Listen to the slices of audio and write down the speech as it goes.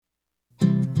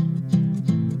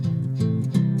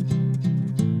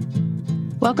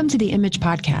Welcome to the Image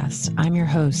Podcast. I'm your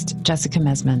host, Jessica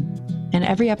Mesman. In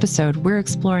every episode, we're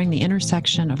exploring the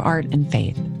intersection of art and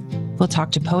faith. We'll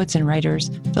talk to poets and writers,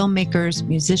 filmmakers,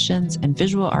 musicians, and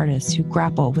visual artists who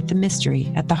grapple with the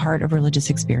mystery at the heart of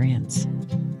religious experience.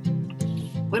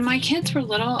 When my kids were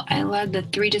little, I led the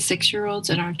 3 to 6-year-olds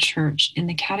in our church in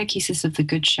the Catechesis of the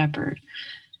Good Shepherd,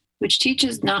 which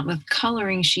teaches not with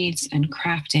coloring sheets and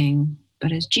crafting,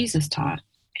 but as Jesus taught,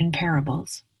 in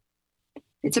parables.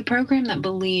 It's a program that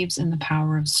believes in the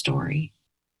power of story.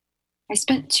 I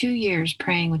spent 2 years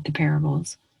praying with the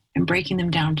parables and breaking them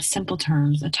down to simple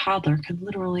terms a toddler could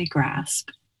literally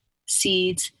grasp.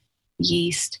 Seeds,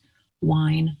 yeast,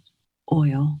 wine,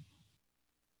 oil.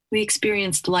 We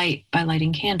experienced light by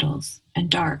lighting candles and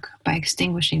dark by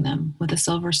extinguishing them with a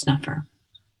silver snuffer.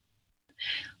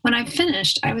 When I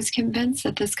finished, I was convinced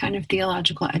that this kind of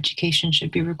theological education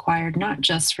should be required not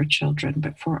just for children,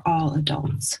 but for all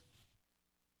adults.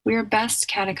 We are best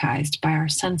catechized by our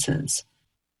senses.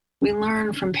 We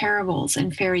learn from parables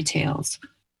and fairy tales,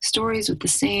 stories with the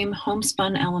same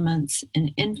homespun elements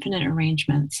and infinite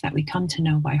arrangements that we come to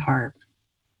know by heart.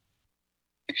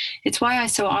 It's why I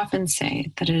so often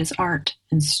say that it is art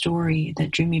and story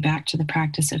that drew me back to the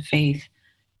practice of faith,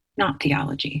 not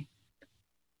theology.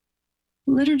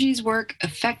 Liturgies work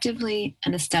effectively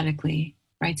and aesthetically,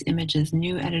 writes Image's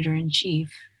new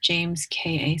editor-in-chief, James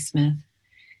K.A. Smith,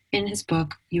 in his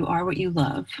book, You Are What You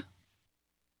Love.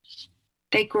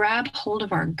 They grab hold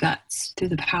of our guts through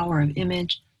the power of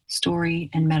image, story,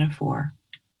 and metaphor.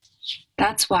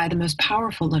 That's why the most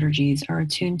powerful liturgies are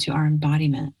attuned to our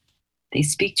embodiment. They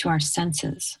speak to our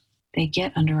senses. They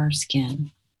get under our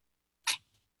skin.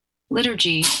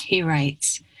 Liturgy, he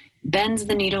writes, bends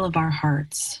the needle of our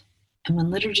hearts. And when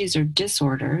liturgies are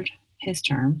disordered, his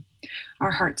term,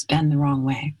 our hearts bend the wrong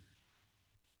way.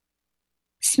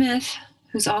 Smith,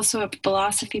 who's also a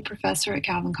philosophy professor at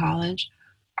Calvin College,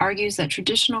 argues that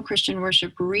traditional Christian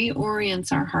worship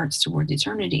reorients our hearts towards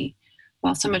eternity,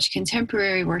 while so much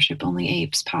contemporary worship only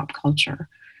apes pop culture,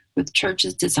 with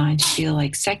churches designed to feel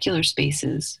like secular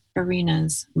spaces,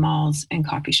 arenas, malls, and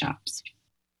coffee shops.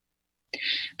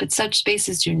 But such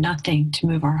spaces do nothing to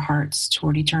move our hearts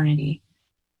toward eternity.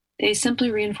 They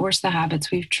simply reinforce the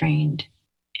habits we've trained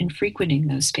in frequenting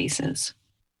those spaces,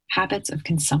 habits of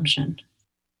consumption.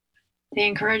 They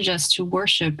encourage us to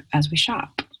worship as we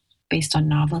shop, based on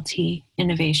novelty,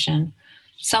 innovation,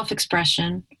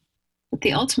 self-expression, with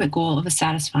the ultimate goal of a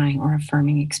satisfying or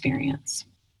affirming experience.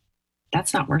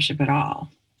 That's not worship at all,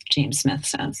 James Smith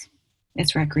says.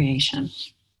 It's recreation.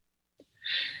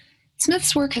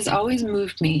 Smith's work has always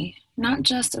moved me, not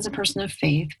just as a person of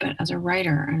faith, but as a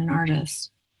writer and an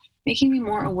artist, making me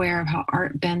more aware of how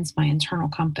art bends my internal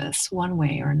compass one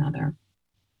way or another.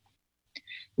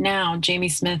 Now, Jamie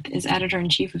Smith is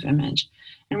editor-in-chief of Image,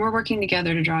 and we're working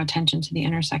together to draw attention to the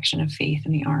intersection of faith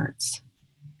and the arts.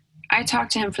 I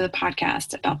talked to him for the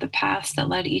podcast about the paths that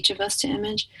led each of us to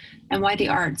Image and why the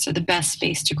arts are the best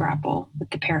space to grapple with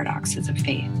the paradoxes of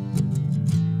faith.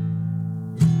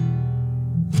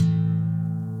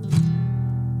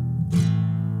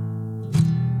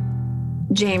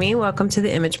 Jamie, welcome to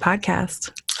the Image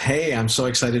Podcast. Hey, I'm so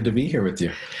excited to be here with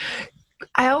you.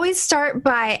 I always start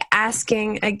by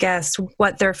asking a guest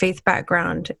what their faith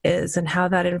background is and how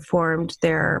that informed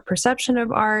their perception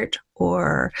of art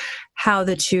or how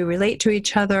the two relate to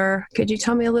each other. Could you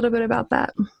tell me a little bit about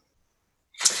that?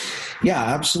 Yeah,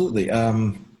 absolutely.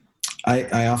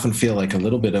 I often feel like a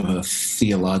little bit of a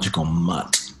theological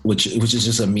mutt, which is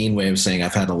just a mean way of saying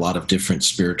I've had a lot of different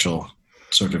spiritual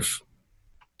sort of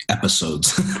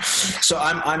episodes. So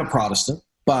I'm a Protestant,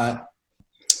 but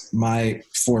my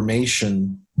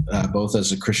formation, both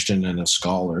as a Christian and a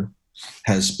scholar,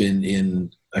 has been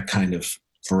in a kind of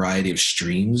variety of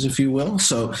streams, if you will.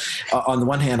 So on the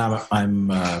one hand, I'm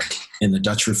in the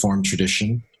Dutch Reformed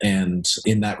tradition. And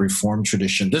in that Reformed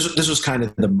tradition, this was kind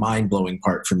of the mind-blowing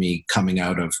part for me coming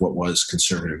out of what was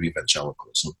conservative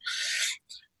evangelicalism.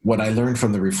 What I learned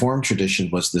from the Reformed tradition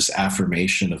was this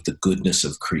affirmation of the goodness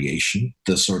of creation,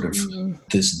 the sort of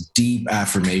this deep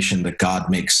affirmation that God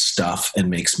makes stuff and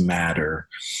makes matter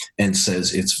and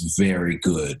says it's very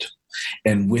good.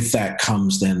 And with that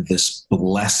comes then this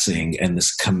blessing and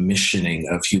this commissioning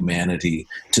of humanity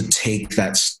to take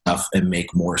that stuff and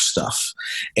make more stuff.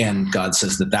 And God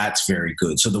says that that's very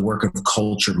good. So the work of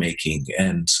culture making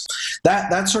and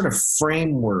that sort of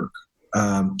framework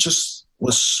just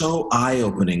was so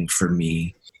eye-opening for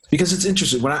me because it's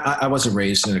interesting. When I wasn't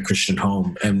raised in a Christian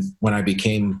home, and when I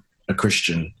became a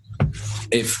Christian,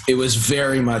 it was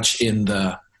very much in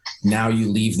the now you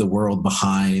leave the world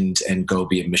behind and go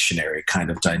be a missionary kind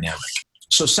of dynamic.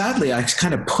 so sadly, I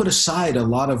kind of put aside a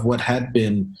lot of what had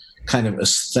been kind of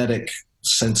aesthetic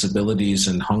sensibilities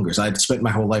and hungers. I'd spent my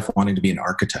whole life wanting to be an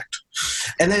architect.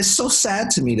 And it's so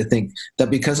sad to me to think that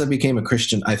because I became a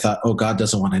Christian, I thought, oh, God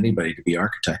doesn't want anybody to be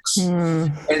architects.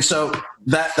 And so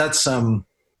that's, I'm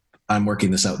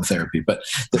working this out in therapy, but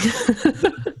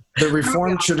the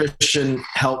Reformed tradition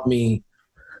helped me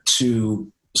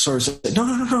to sort of say,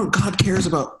 no, God cares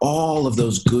about all of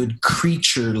those good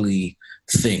creaturely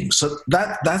things. So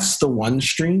that's the one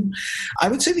stream. I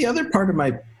would say the other part of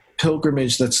my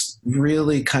pilgrimage that's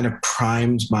really kind of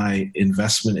primed my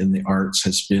investment in the arts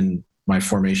has been my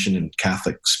formation in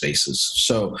Catholic spaces.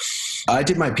 So I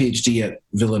did my PhD at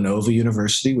Villanova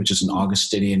University, which is an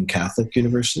Augustinian Catholic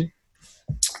university.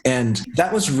 And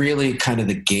that was really kind of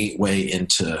the gateway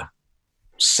into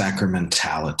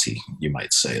sacramentality, you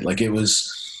might say. Like, it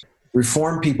was,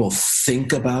 Reformed people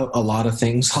think about a lot of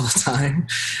things all the time.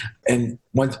 And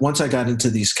once I got into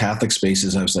these Catholic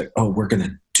spaces, I was like, oh, we're going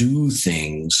to do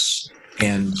things,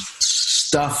 and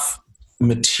stuff,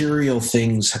 material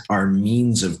things are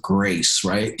means of grace,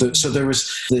 right? So there was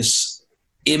this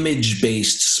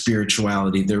image-based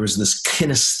spirituality. There was this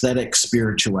kinesthetic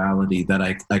spirituality that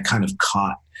I kind of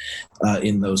caught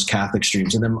in those Catholic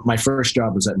streams. And then my first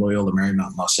job was at Loyola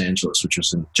Marymount in Los Angeles, which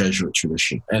was in Jesuit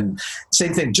tradition. And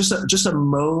same thing, just a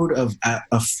mode of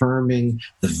affirming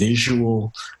the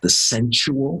visual, the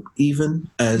sensual, even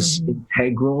as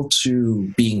integral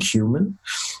to being human,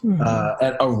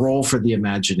 a role for the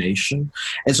imagination.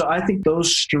 And so I think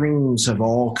those streams have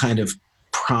all kind of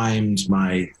primed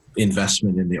my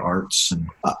investment in the arts. And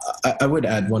I would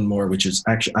add one more, which is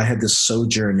actually, I had this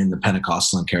sojourn in the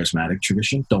Pentecostal and Charismatic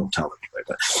tradition. Don't tell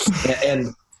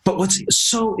anybody. But what's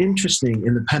so interesting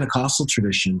in the Pentecostal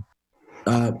tradition,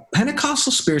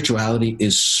 Pentecostal spirituality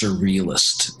is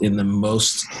surrealist in the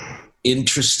most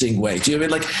interesting way. Do you know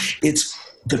what I mean? Like, it's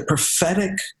the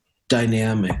prophetic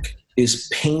dynamic is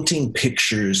painting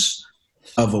pictures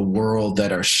of a world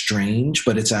that are strange,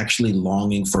 but it's actually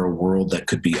longing for a world that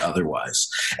could be otherwise.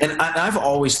 And I've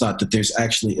always thought that there's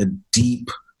actually a deep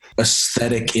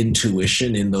aesthetic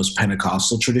intuition in those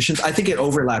Pentecostal traditions. I think it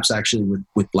overlaps actually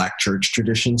with Black church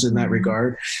traditions in that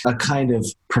regard, a kind of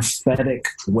prophetic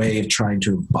way of trying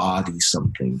to embody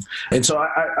something. And so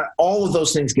I all of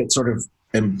those things get sort of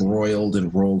embroiled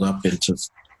and rolled up into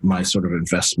my sort of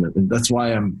investment. And that's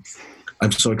why I'm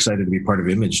so excited to be part of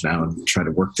Image now and try to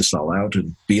work this all out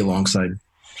and be alongside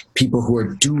people who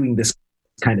are doing this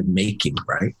kind of making,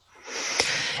 right?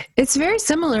 It's very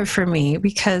similar for me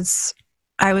because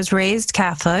I was raised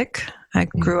Catholic. I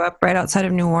grew up right outside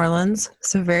of New Orleans,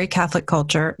 so very Catholic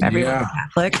culture. Everyone's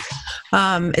Catholic.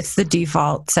 It's the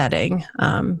default setting.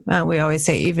 We always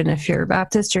say, even if you're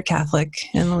Baptist, you're Catholic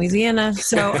in Louisiana.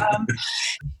 So,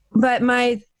 but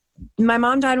my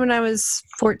mom died when I was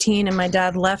 14, and my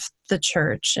dad left the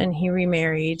church, and he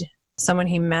remarried someone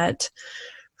he met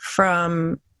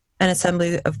from an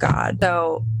Assembly of God.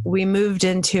 So we moved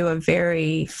into a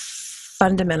very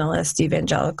fundamentalist,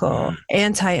 evangelical,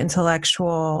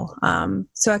 anti-intellectual,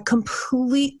 so a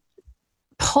complete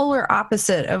polar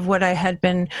opposite of what I had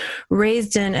been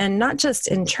raised in, and not just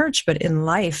in church, but in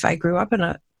life. I grew up in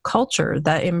a culture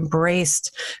that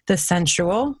embraced the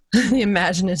sensual, the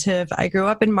imaginative. I grew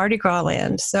up in Mardi Gras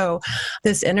land. So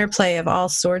this interplay of all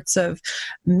sorts of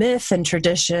myth and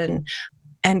tradition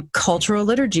and cultural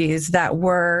liturgies that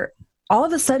were all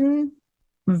of a sudden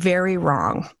very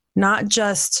wrong, not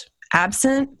just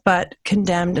absent, but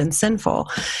condemned and sinful.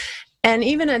 And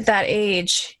even at that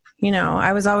age, you know,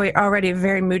 I was already a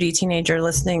very moody teenager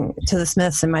listening to the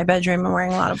Smiths in my bedroom and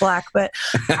wearing a lot of black, but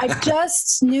I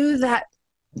just knew that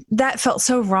felt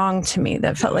so wrong to me.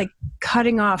 That felt like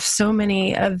cutting off so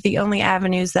many of the only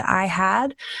avenues that I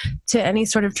had to any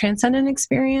sort of transcendent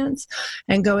experience,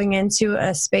 and going into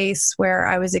a space where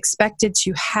I was expected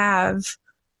to have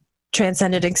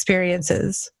transcendent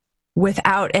experiences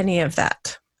without any of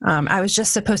that. I was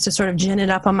just supposed to sort of gin it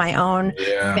up on my own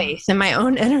faith and my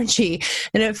own energy.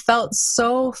 And it felt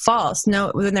so false.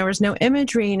 When there was no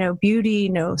imagery, no beauty,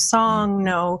 no song,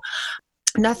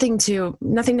 nothing to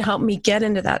help me get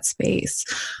into that space.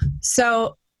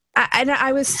 So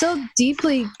I was still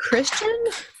deeply Christian.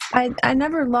 I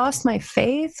never lost my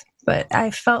faith, but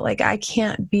I felt like I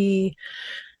can't be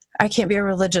a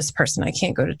religious person. I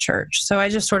can't go to church. So I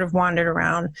just sort of wandered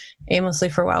around aimlessly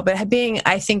for a while. But being,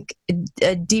 I think,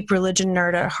 a deep religion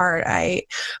nerd at heart, I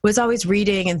was always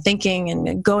reading and thinking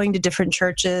and going to different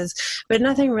churches, but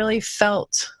nothing really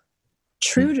felt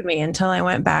true to me until I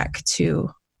went back to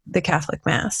the Catholic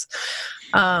Mass.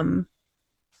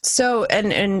 So,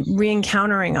 and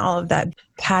re-encountering all of that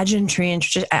pageantry and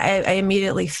tradition, I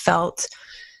immediately felt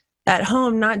at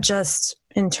home, not just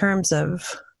in terms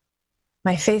of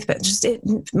my faith, but just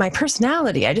my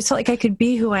personality. I just felt like I could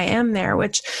be who I am there,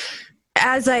 which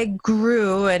as I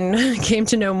grew and came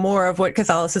to know more of what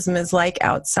Catholicism is like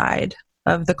outside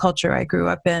of the culture I grew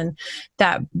up in,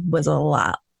 that was a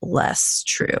lot less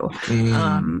true.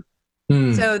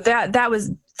 So that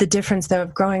was the difference, though,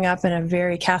 of growing up in a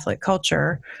very Catholic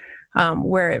culture,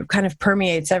 where it kind of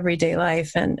permeates everyday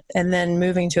life, and then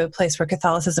moving to a place where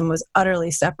Catholicism was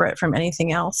utterly separate from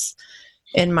anything else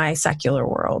in my secular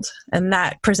world. And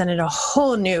that presented a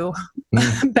whole new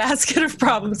basket of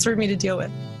problems for me to deal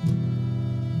with.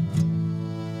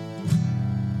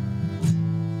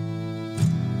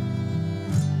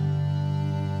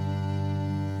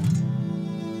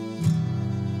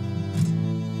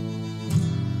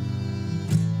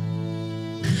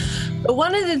 But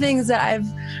one of the things that I've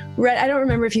read, I don't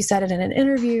remember if you said it in an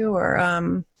interview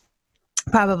or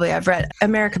probably I've read,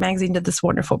 America Magazine did this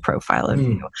wonderful profile of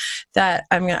you that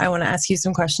I want to ask you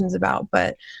some questions about,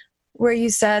 but where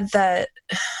you said that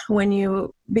when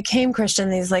you became Christian,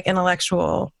 these like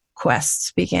intellectual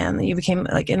quests began, that you became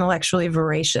like intellectually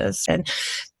voracious. And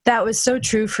that was so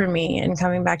true for me. And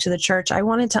coming back to the church, I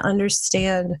wanted to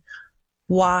understand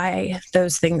why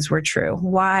those things were true,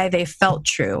 why they felt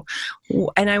true.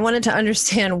 And I wanted to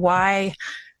understand why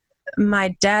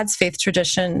my dad's faith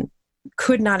tradition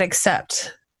could not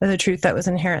accept the truth that was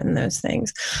inherent in those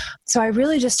things. So I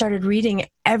really just started reading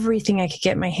everything I could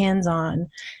get my hands on.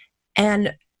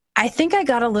 And I think I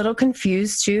got a little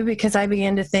confused too, because I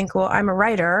began to think, well, I'm a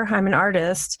writer, I'm an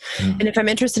artist. And if I'm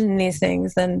interested in these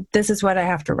things, then this is what I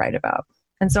have to write about.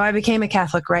 And so I became a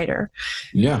Catholic writer.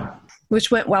 Yeah. Which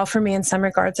went well for me in some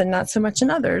regards and not so much in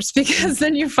others, because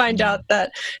then you find out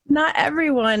that not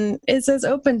everyone is as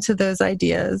open to those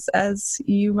ideas as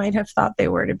you might have thought they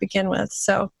were to begin with.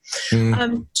 So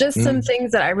just some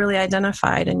things that I really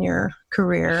identified in your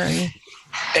career.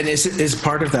 And is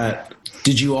part of that,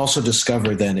 did you also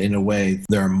discover then in a way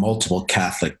there are multiple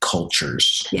Catholic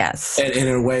cultures? Yes. And in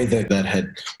a way that had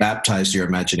baptized your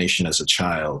imagination as a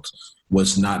child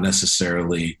was not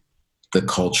necessarily the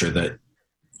culture that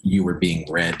you were being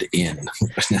read in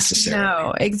necessarily.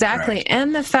 No, exactly. Right.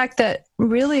 And the fact that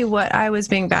really what I was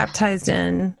being baptized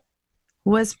in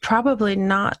was probably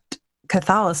not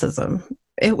Catholicism.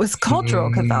 It was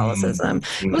cultural Catholicism.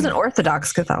 It wasn't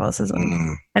Orthodox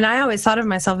Catholicism. And I always thought of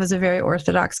myself as a very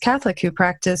Orthodox Catholic who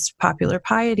practiced popular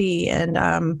piety and,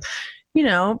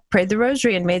 prayed the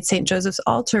rosary and made St. Joseph's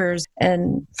altars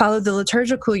and followed the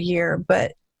liturgical year.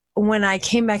 But when I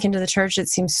came back into the church, it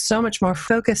seemed so much more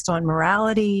focused on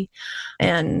morality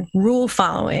and rule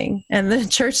following. And the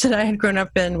church that I had grown up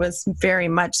in was very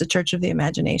much the church of the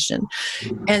imagination.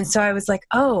 And so I was like,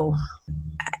 oh,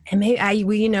 maybe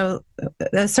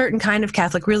a certain kind of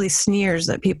Catholic really sneers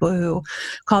at people who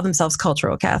call themselves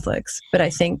cultural Catholics. But I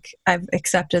think I've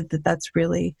accepted that that's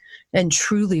really and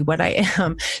truly what I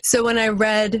am. So when I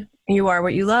read You Are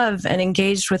What You Love and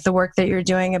engaged with the work that you're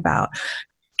doing about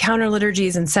counter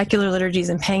liturgies and secular liturgies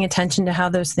and paying attention to how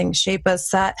those things shape us,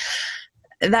 that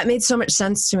made so much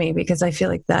sense to me, because I feel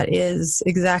like that is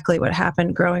exactly what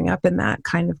happened growing up in that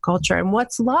kind of culture. And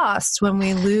what's lost when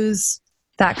we lose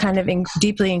that kind of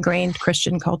deeply ingrained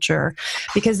Christian culture,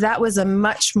 because that was a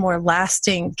much more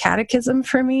lasting catechism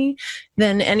for me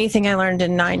than anything I learned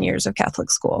in 9 years of Catholic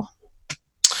school.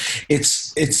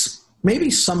 It's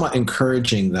maybe somewhat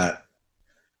encouraging that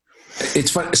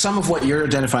it's fun. Some of what you're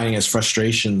identifying as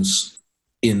frustrations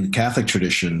in the Catholic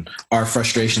tradition are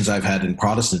frustrations I've had in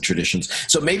Protestant traditions.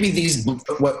 So maybe these,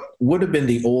 what would have been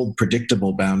the old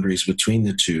predictable boundaries between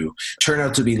the two, turn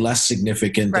out to be less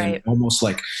significant and almost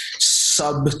like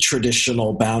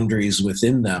sub-traditional boundaries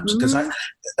within them. Because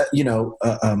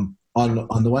on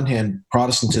the one hand,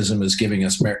 Protestantism is giving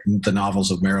us the novels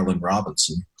of Marilynne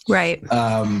Robinson. Right.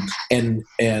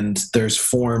 And there's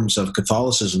forms of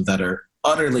Catholicism that are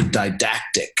utterly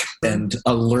didactic and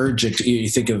allergic to, you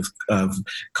think of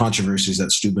controversies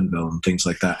at Steubenville and things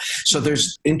like that. So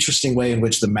there's interesting way in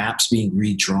which the map's being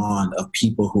redrawn of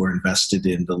people who are invested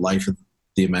in the life of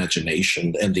the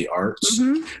imagination and the arts.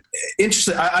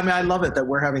 Interesting. I love it that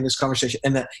we're having this conversation,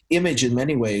 and that image in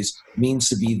many ways means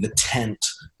to be the tent,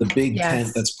 the big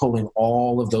tent that's pulling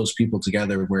all of those people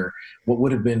together, where what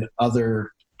would have been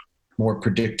other more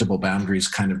predictable boundaries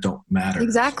kind of don't matter.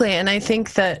 Exactly. And I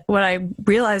think that what I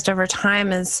realized over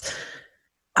time is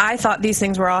I thought these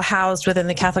things were all housed within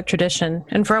the Catholic tradition.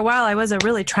 And for a while, I was a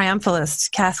really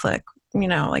triumphalist Catholic,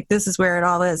 like this is where it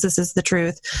all is. This is the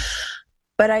truth.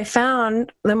 But I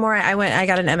found the more I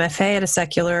got an MFA at a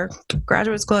secular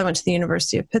graduate school. I went to the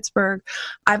University of Pittsburgh.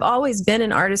 I've always been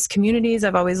in artist communities.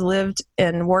 I've always lived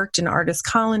and worked in artist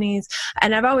colonies,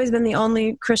 and I've always been the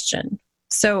only Christian.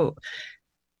 So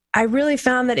I really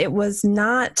found that it was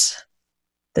not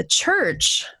the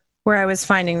church where I was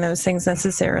finding those things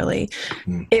necessarily.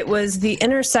 It was the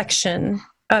intersection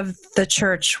of the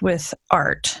church with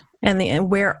art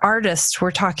and where artists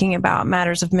were talking about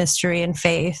matters of mystery and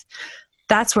faith.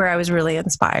 That's where I was really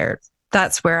inspired.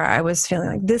 That's where I was feeling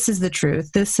like, this is the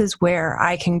truth. This is where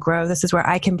I can grow. This is where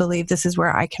I can believe. This is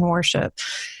where I can worship.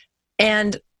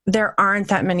 And there aren't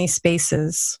that many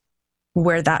spaces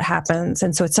where that happens.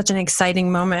 And so it's such an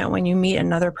exciting moment when you meet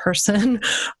another person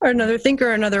or another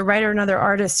thinker, another writer, another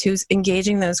artist who's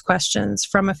engaging those questions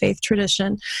from a faith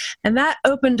tradition. And that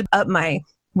opened up my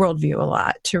worldview a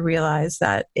lot to realize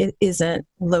that it isn't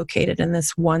located in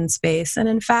this one space. And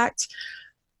in fact,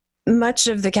 much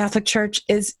of the Catholic Church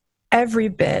is every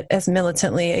bit as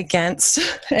militantly against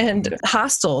and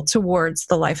hostile towards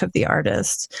the life of the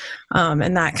artist,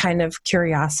 and that kind of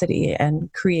curiosity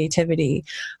and creativity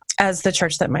as the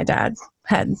church that my dad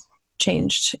had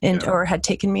changed into or had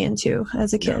taken me into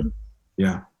as a kid.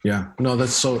 Yeah. No,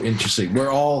 that's so interesting.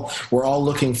 We're all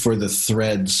looking for the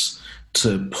threads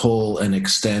to pull and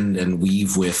extend and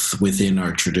weave within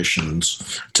our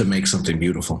traditions to make something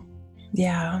beautiful.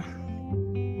 Yeah.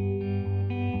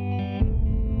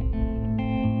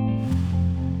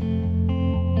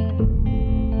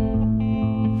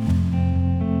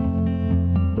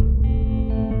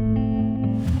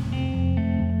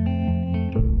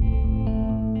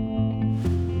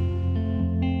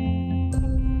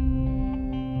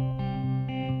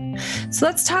 So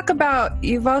let's talk about,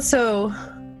 you've also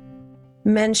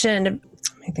mentioned,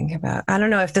 let me think about, I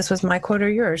don't know if this was my quote or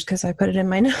yours because I put it in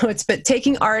my notes, but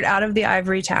taking art out of the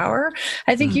ivory tower.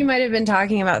 I think you might have been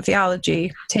talking about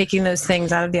theology, taking those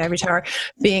things out of the ivory tower,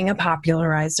 being a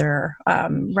popularizer,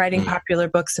 writing popular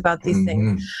books about these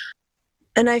things.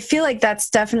 And I feel like that's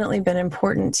definitely been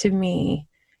important to me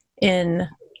in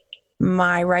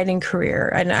my writing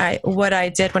career. And what I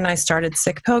did when I started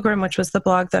Sick Pilgrim, which was the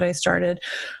blog that I started,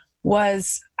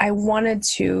 was I wanted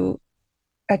to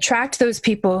attract those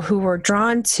people who were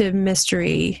drawn to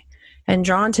mystery and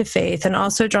drawn to faith and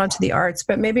also drawn to the arts,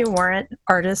 but maybe weren't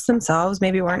artists themselves,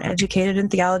 maybe weren't educated in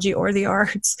theology or the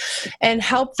arts, and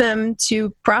help them to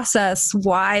process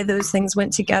why those things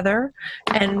went together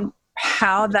and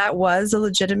how that was a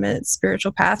legitimate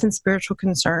spiritual path and spiritual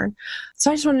concern. So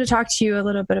I just wanted to talk to you a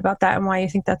little bit about that and why you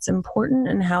think that's important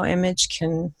and how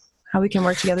we can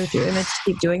work together through image to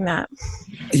keep doing that.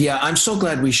 Yeah, I'm so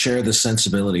glad we share the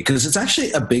sensibility because it's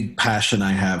actually a big passion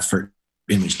I have for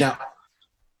image. Now,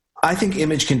 I think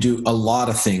image can do a lot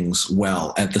of things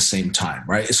well at the same time,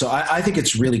 right? So I think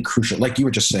it's really crucial. Like you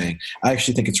were just saying, I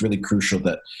actually think it's really crucial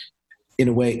that, in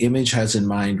a way, image has in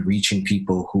mind reaching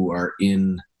people who are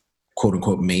in quote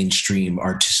unquote mainstream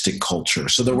artistic culture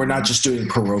so that we're not just doing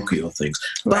parochial things.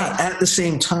 But at the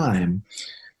same time,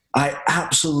 I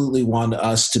absolutely want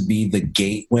us to be the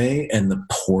gateway and the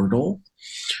portal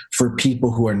for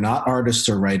people who are not artists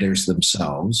or writers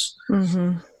themselves,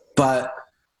 but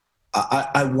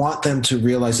I want them to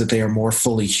realize that they are more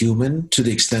fully human to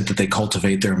the extent that they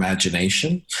cultivate their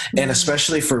imagination. And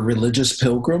especially for religious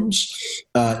pilgrims,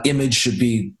 image should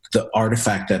be the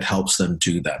artifact that helps them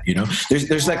do that. You know,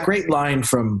 there's that great line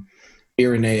from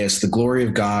Irenaeus, "The glory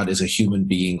of God is a human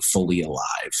being fully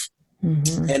alive."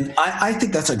 And I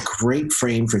think that's a great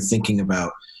frame for thinking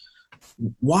about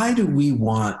why do we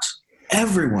want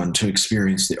everyone to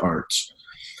experience the arts?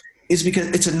 Is because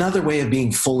it's another way of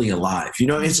being fully alive. You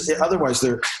know, otherwise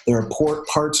there are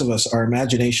parts of us, our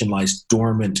imagination lies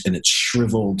dormant and it's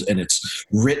shriveled and it's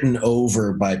written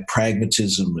over by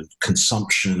pragmatism and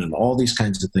consumption and all these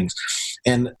kinds of things.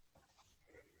 And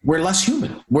we're less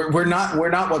human. We're not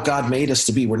what God made us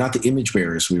to be. We're not the image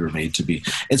bearers we were made to be.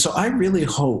 And so I really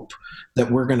hope that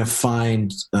we're going to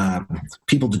find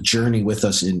people to journey with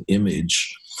us in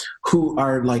image who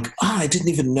are like, I didn't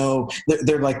even know.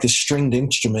 They're like this stringed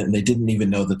instrument and they didn't even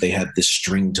know that they had this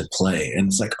string to play. And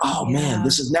it's like, oh man,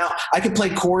 this is now, I can play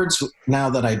chords now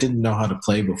that I didn't know how to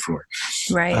play before.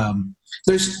 Right.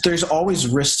 There's always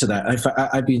risk to that.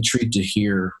 I'd be intrigued to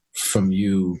hear from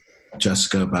you,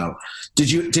 Jessica, about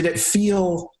did it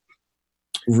feel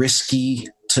risky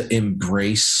to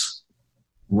embrace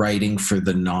writing for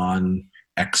the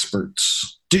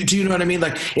non-experts? Do you know what I mean?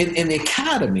 Like in the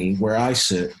academy where I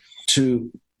sit,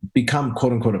 to become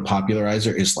quote unquote a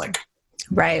popularizer is like,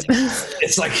 right.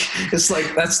 It's like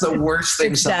that's the worst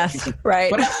thing. Death,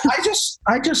 right? But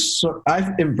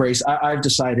I've embraced. I've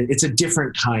decided it's a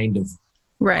different kind of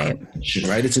Right.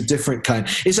 Right? It's a different kind.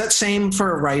 Is that same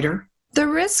for a writer? The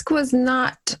risk was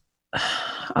not,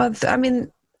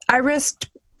 I risked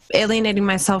alienating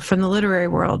myself from the literary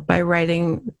world by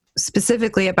writing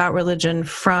specifically about religion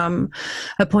from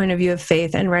a point of view of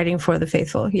faith and writing for the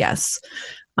faithful. Yes.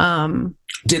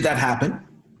 Did that happen?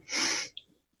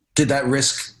 Did that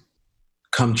risk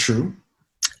come true?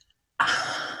 I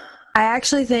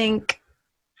actually think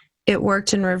it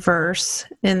worked in reverse,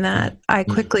 in that I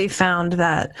quickly found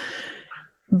that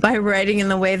by writing in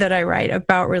the way that I write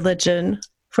about religion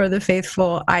for the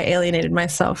faithful, I alienated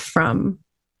myself from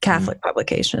Catholic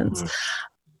publications.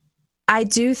 I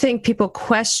do think people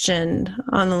question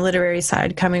on the literary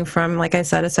side, coming from, like I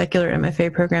said, a secular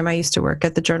MFA program. I used to work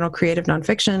at the journal Creative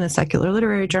Nonfiction, a secular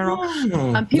literary journal.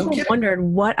 People wondered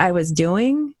what I was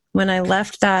doing when I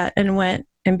left that and went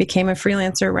and became a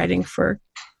freelancer writing for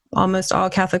almost all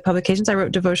Catholic publications. I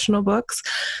wrote devotional books,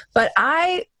 but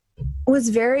I was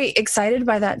very excited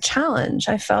by that challenge.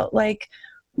 I felt like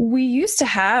we used to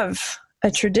have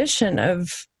a tradition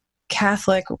of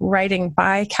Catholic writing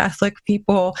by Catholic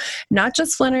people, not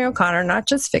just Flannery O'Connor, not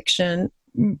just fiction,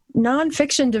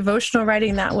 nonfiction devotional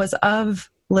writing that was of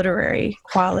literary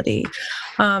quality.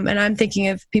 And I'm thinking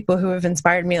of people who have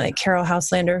inspired me, like Carol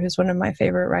Houselander, who's one of my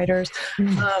favorite writers.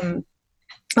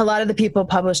 A lot of the people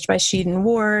published by Sheed &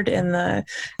 Ward in the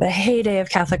heyday of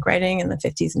Catholic writing in the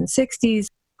 50s and 60s.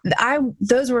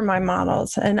 Those were my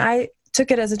models. And I took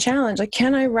it as a challenge. Like,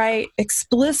 can I write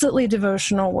explicitly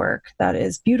devotional work that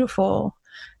is beautiful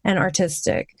and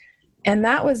artistic? And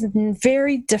that was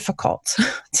very difficult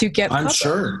to get published.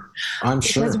 I'm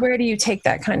sure. Because where do you take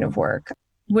that kind of work?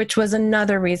 Which was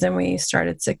another reason we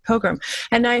started Sick Pilgrim.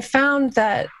 And I found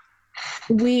that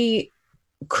we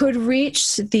could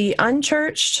reach the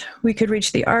unchurched, we could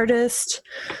reach the artist,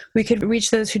 we could reach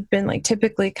those who'd been like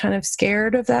typically kind of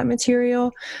scared of that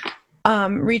material.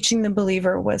 Reaching the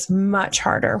believer was much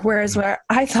harder. Whereas where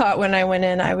I thought when I went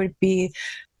in, I would be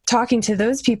talking to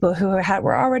those people who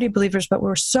were already believers, but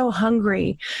were so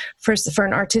hungry for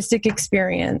an artistic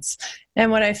experience. And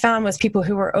what I found was people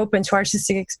who were open to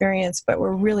artistic experience, but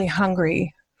were really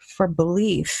hungry for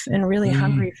belief and really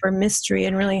hungry for mystery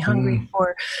and really hungry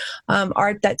for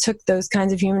art that took those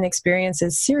kinds of human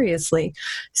experiences seriously.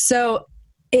 So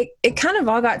it kind of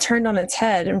all got turned on its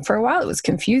head. And for a while it was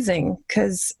confusing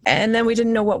and then we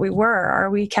didn't know what we were. Are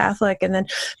we Catholic? And then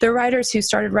the writers who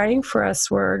started writing for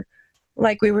us were,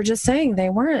 like we were just saying, they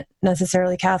weren't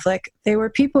necessarily Catholic. They were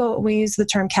people, we use the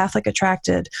term Catholic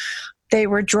attracted. They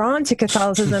were drawn to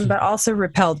Catholicism, but also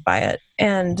repelled by it.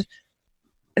 And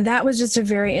that was just a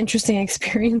very interesting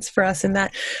experience for us, in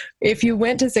that if you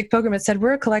went to Sick Pilgrim, it said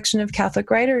we're a collection of Catholic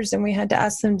writers, and we had to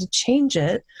ask them to change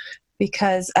it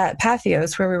because at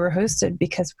Patheos, where we were hosted,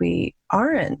 because we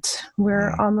aren't.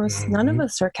 We're almost none of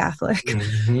us are Catholic.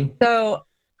 So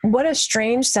what a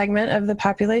strange segment of the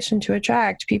population to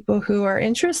attract, people who are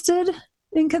interested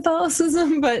in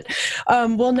Catholicism, but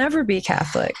will never be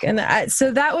Catholic. And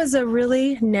so that was a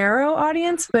really narrow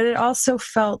audience, but it also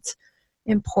felt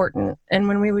important. And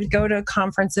when we would go to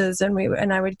conferences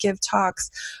and I would give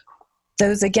talks,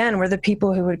 those again were the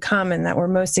people who would come and that were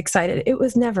most excited. It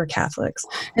was never Catholics.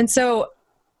 And so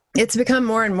it's become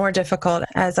more and more difficult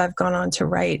as I've gone on to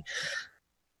write.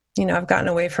 You know, I've gotten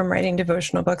away from writing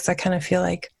devotional books. I kind of feel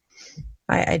like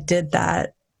I did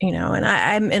that, you know, and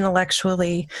I'm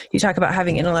intellectually, you talk about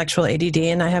having intellectual ADD,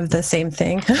 and I have the same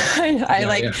thing. I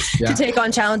like to take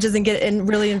on challenges and get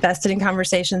really invested in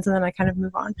conversations, and then I kind of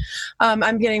move on.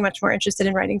 I'm getting much more interested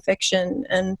in writing fiction,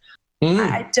 and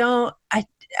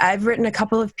I've written a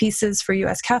couple of pieces for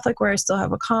U.S. Catholic where I still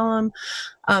have a column.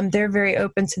 They're very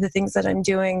open to the things that I'm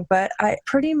doing, but I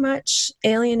pretty much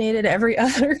alienated every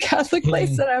other Catholic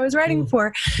place that I was writing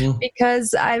for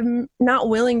because I'm not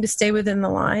willing to stay within the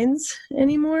lines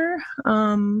anymore.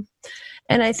 And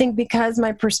I think because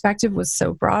my perspective was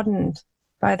so broadened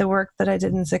by the work that I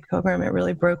did in Sick Pilgrim, it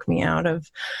really broke me out of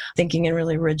thinking in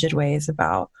really rigid ways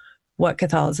about what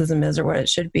Catholicism is or what it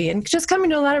should be, and just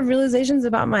coming to a lot of realizations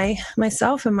about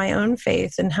myself and my own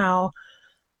faith, and how,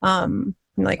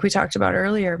 like we talked about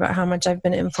earlier, about how much I've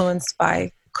been influenced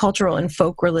by cultural and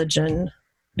folk religion,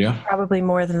 probably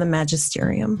more than the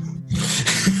magisterium.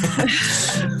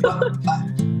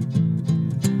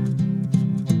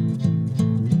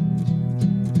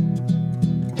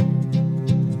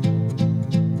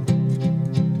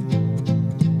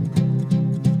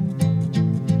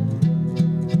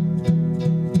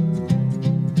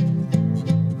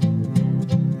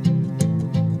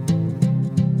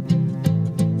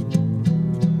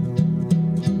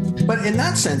 But in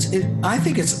that sense, I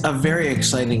think it's a very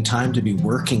exciting time to be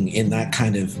working in that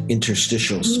kind of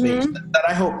interstitial space that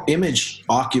I hope Image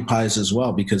occupies as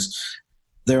well, because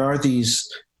there are these,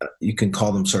 you can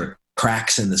call them sort of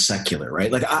cracks in the secular,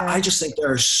 right? Like, I just think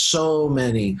there are so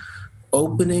many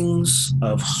openings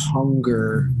of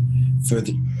hunger for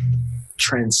the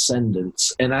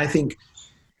transcendence. And I think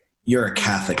you're a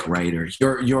Catholic writer.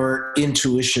 Your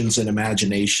intuitions and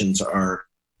imaginations are,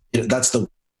 that's the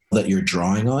that you're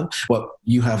drawing on. Well,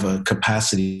 you have a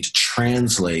capacity to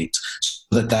translate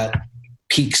so that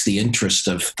piques the interest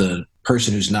of the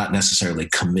person who's not necessarily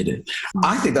committed.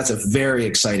 I think that's a very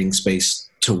exciting space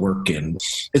to work in.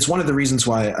 It's one of the reasons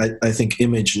why I think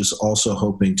Image is also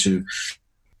hoping to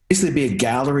basically be a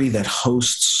gallery that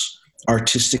hosts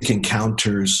artistic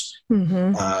encounters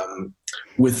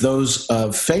with those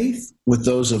of faith, with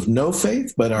those of no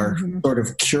faith, but are sort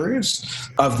of curious,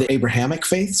 of the Abrahamic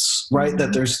faiths, right?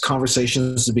 That there's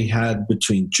conversations to be had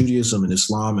between Judaism and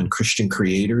Islam and Christian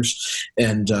creators.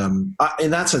 And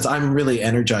in that sense, I'm really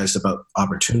energized about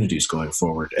opportunities going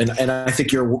forward. And I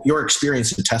think your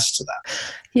experience attests to that.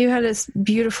 You had this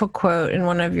beautiful quote in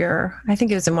I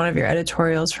think it was in one of your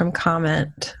editorials from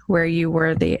Comment, where you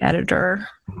were the editor,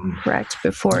 correct,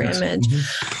 before Image.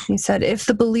 You said, if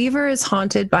the believer is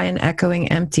haunted by an echoing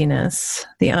emptiness,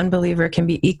 the unbeliever can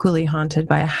be equally haunted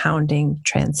by a hounding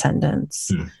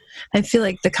transcendence. I feel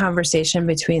like the conversation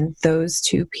between those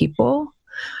two people,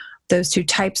 those two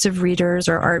types of readers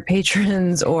or art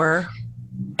patrons, or,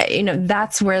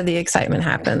 that's where the excitement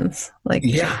happens,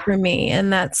 for me.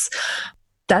 And that's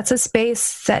a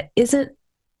space that isn't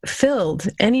filled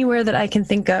anywhere that I can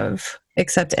think of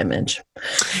except Image,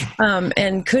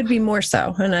 and could be more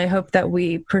so. And I hope that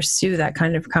we pursue that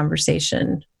kind of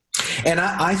conversation. And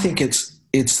I think it's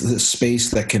the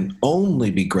space that can only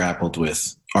be grappled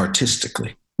with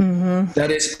artistically.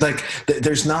 That is, like,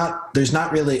 there's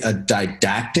not really a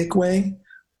didactic way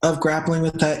of grappling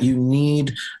with that. You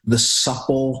need the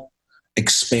supple,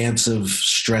 expansive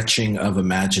stretching of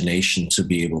imagination to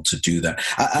be able to do that.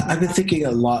 I've been thinking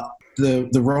a lot. The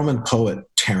Roman poet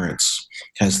Terence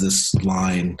has this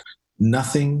line,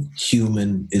 "Nothing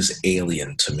human is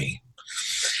alien to me."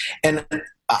 And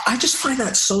I just find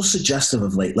that so suggestive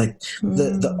of late. Like,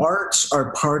 the arts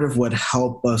are part of what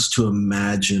help us to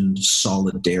imagine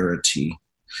solidarity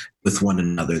with one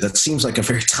another. That seems like a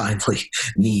very timely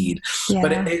need. Yeah.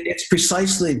 But it's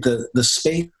precisely the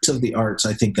space of the arts,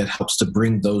 I think, that helps to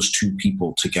bring those two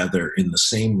people together in the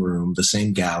same room, the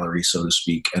same gallery, so to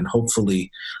speak, and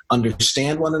hopefully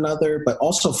understand one another, but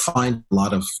also find a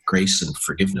lot of grace and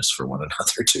forgiveness for one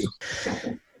another too.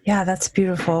 Yeah, that's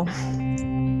beautiful.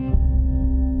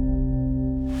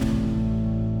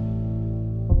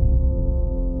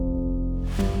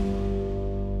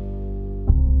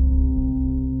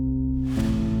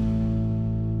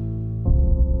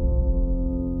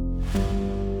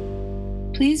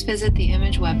 Please visit the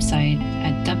Image website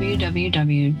at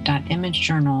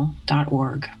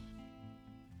www.imagejournal.org.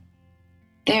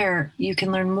 There, you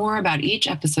can learn more about each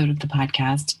episode of the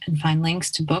podcast and find links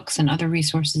to books and other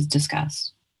resources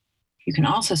discussed. You can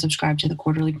also subscribe to the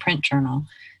quarterly print journal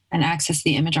and access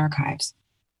the Image archives,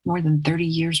 more than 30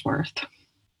 years worth.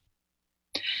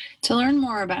 To learn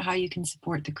more about how you can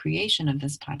support the creation of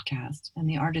this podcast and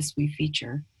the artists we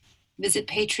feature, visit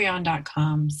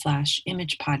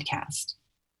patreon.com/imagepodcast.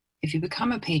 If you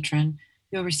become a patron,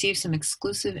 you'll receive some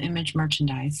exclusive Image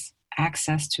merchandise,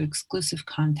 access to exclusive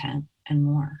content, and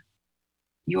more.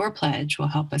 Your pledge will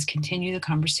help us continue the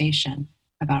conversation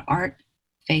about art,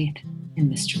 faith, and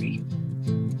mystery.